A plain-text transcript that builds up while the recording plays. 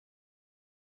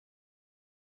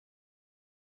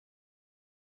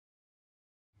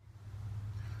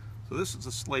So this is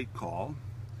a slate call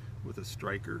with a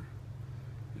striker,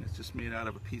 and it's just made out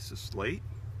of a piece of slate.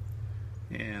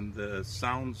 And the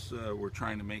sounds we're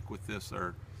trying to make with this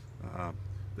are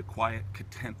the quiet,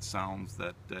 content sounds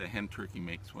that a hen turkey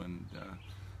makes when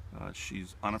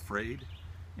she's unafraid,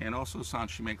 and also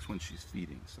sounds she makes when she's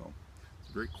feeding. So it's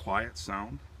a very quiet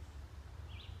sound.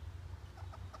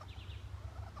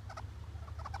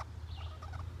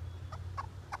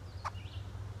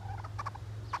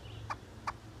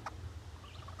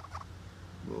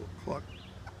 Little cluck,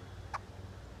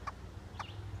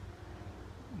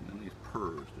 and then these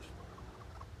purrs. Just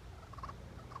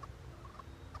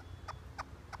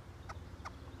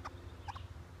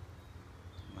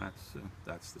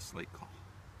that's the slate call.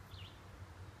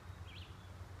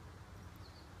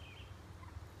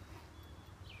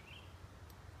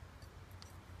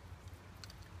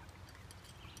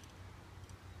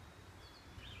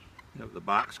 You have the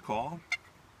box call.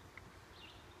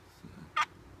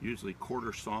 Usually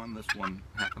quarter sawn. This one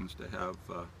happens to have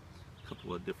a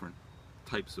couple of different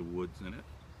types of woods in it,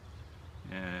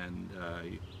 and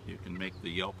you can make the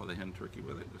yelp of the hen turkey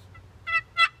with it.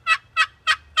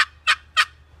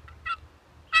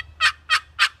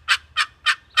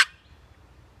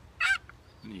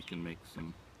 And you can make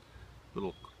some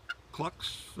little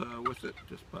clucks with it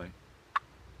just by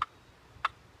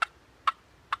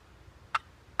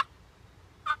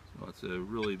so it's a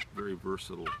really very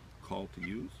versatile call to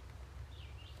use.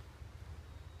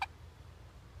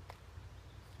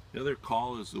 The other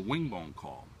call is the wing bone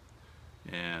call,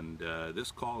 and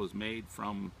this call is made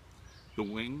from the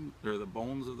wing or the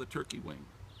bones of the turkey wing,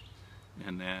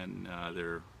 and then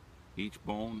each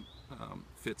bone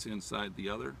fits inside the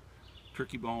other.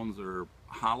 Turkey bones are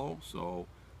hollow, so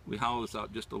we hollow this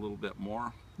out just a little bit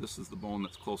more. This is the bone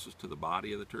that's closest to the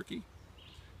body of the turkey,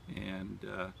 and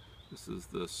this is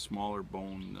the smaller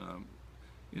bone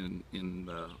in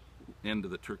the end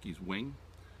of the turkey's wing.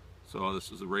 So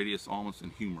this is the radius, ulmus,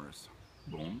 and humerus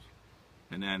bones,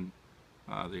 and then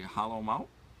they hollow them out,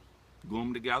 glue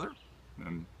them together,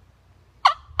 and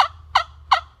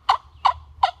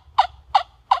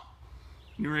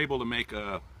you're able to make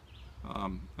a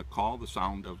call, the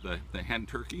sound of the hen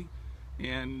turkey.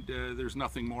 And there's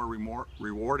nothing more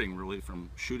rewarding really from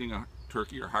shooting a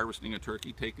turkey or harvesting a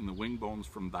turkey, taking the wing bones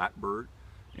from that bird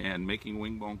and making a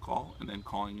wing bone call and then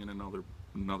calling in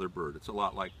another bird. It's a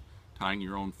lot like tying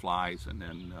your own flies and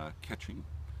then catching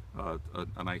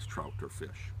a nice trout or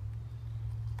fish.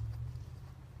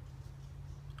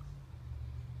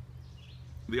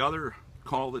 The other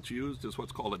call that's used is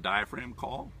what's called a diaphragm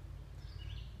call.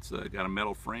 It's got a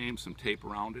metal frame, some tape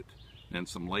around it, and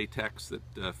some latex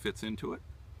that fits into it.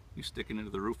 You stick it into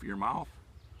the roof of your mouth,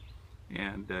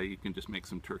 and you can just make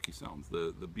some turkey sounds.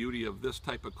 The beauty of this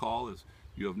type of call is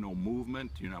you have no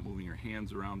movement. You're not moving your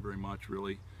hands around very much,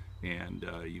 really, and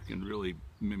you can really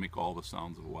mimic all the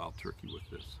sounds of a wild turkey with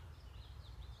this.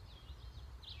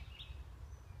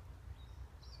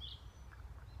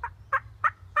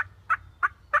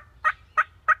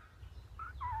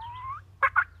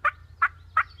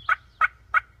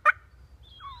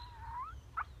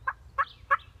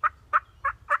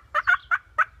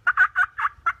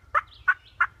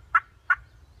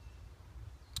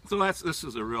 So this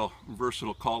is a real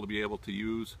versatile call to be able to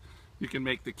use. You can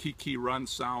make the kee run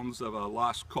sounds of a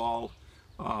lost call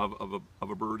of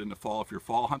a bird in the fall if you're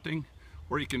fall hunting,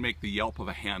 or you can make the yelp of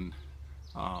a hen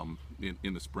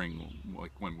in the spring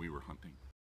like when we were hunting.